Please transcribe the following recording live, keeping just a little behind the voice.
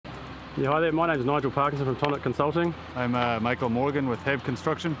Yeah, hi there, my name is Nigel Parkinson from Tonic Consulting. I'm Michael Morgan with Heb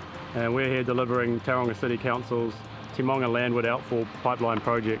Construction. And we're here delivering Tauranga City Council's Maunga landward outfall pipeline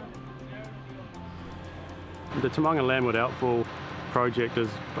project. The Maunga landward outfall project is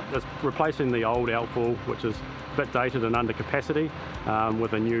replacing the old outfall, which is a bit dated and under capacity,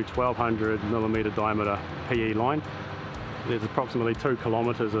 with a new 1200mm diameter PE line. There's approximately 2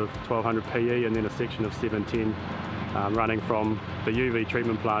 kilometres of 1200 PE and then a section of 710 running from the UV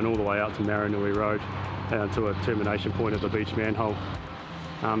treatment plant all the way out to Maranui Road to a termination point at the beach manhole.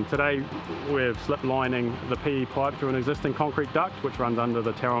 Today we're slip lining the PE pipe through an existing concrete duct which runs under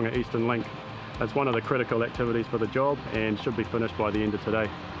the Tauranga Eastern Link. It's one of the critical activities for the job and should be finished by the end of today.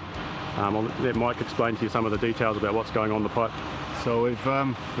 I'll let Mike explain to you some of the details about what's going on the pipe. So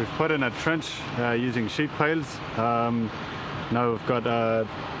we've put in a trench using sheet piles. Now we've got a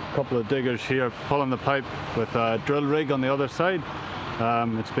couple of diggers here pulling the pipe with a drill rig on the other side.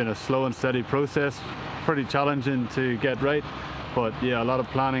 It's been a slow and steady process, pretty challenging to get right, but yeah, a lot of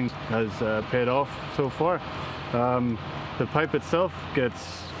planning has paid off so far. The pipe itself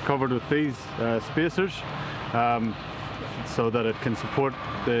gets covered with these spacers so that it can support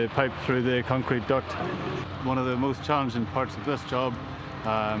the pipe through the concrete duct. One of the most challenging parts of this job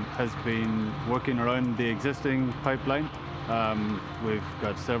has been working around the existing pipeline. We've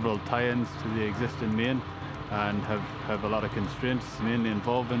got several tie-ins to the existing main and have a lot of constraints, mainly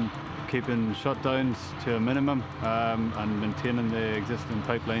involving keeping shutdowns to a minimum and maintaining the existing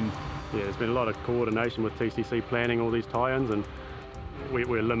pipeline. Yeah, there's been a lot of coordination with TCC planning all these tie-ins, and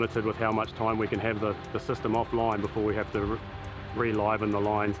we're limited with how much time we can have the system offline before we have to re-liven the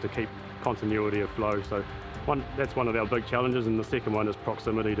lines to keep continuity of flow. So that's one of our big challenges, and the second one is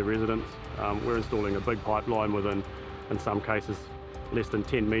proximity to residents. We're installing a big pipeline within, in some cases, less than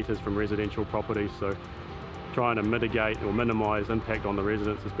 10 metres from residential properties, so trying to mitigate or minimise impact on the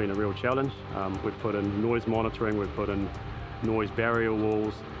residents has been a real challenge. We've put in noise monitoring, we've put in noise barrier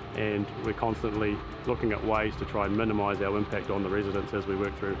walls, and we're constantly looking at ways to try and minimise our impact on the residents as we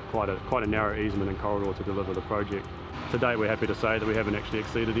work through quite a narrow easement and corridor to deliver the project. To date, we're happy to say that we haven't actually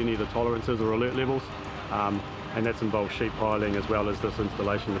exceeded any of the tolerances or alert levels, and that's involved sheet piling as well as this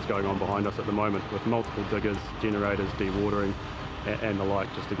installation that's going on behind us at the moment with multiple diggers, generators, dewatering and the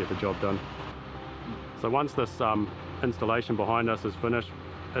like, just to get the job done. So once this installation behind us is finished,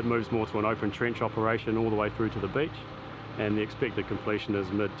 it moves more to an open trench operation all the way through to the beach, and the expected completion is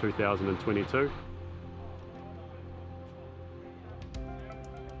mid-2022.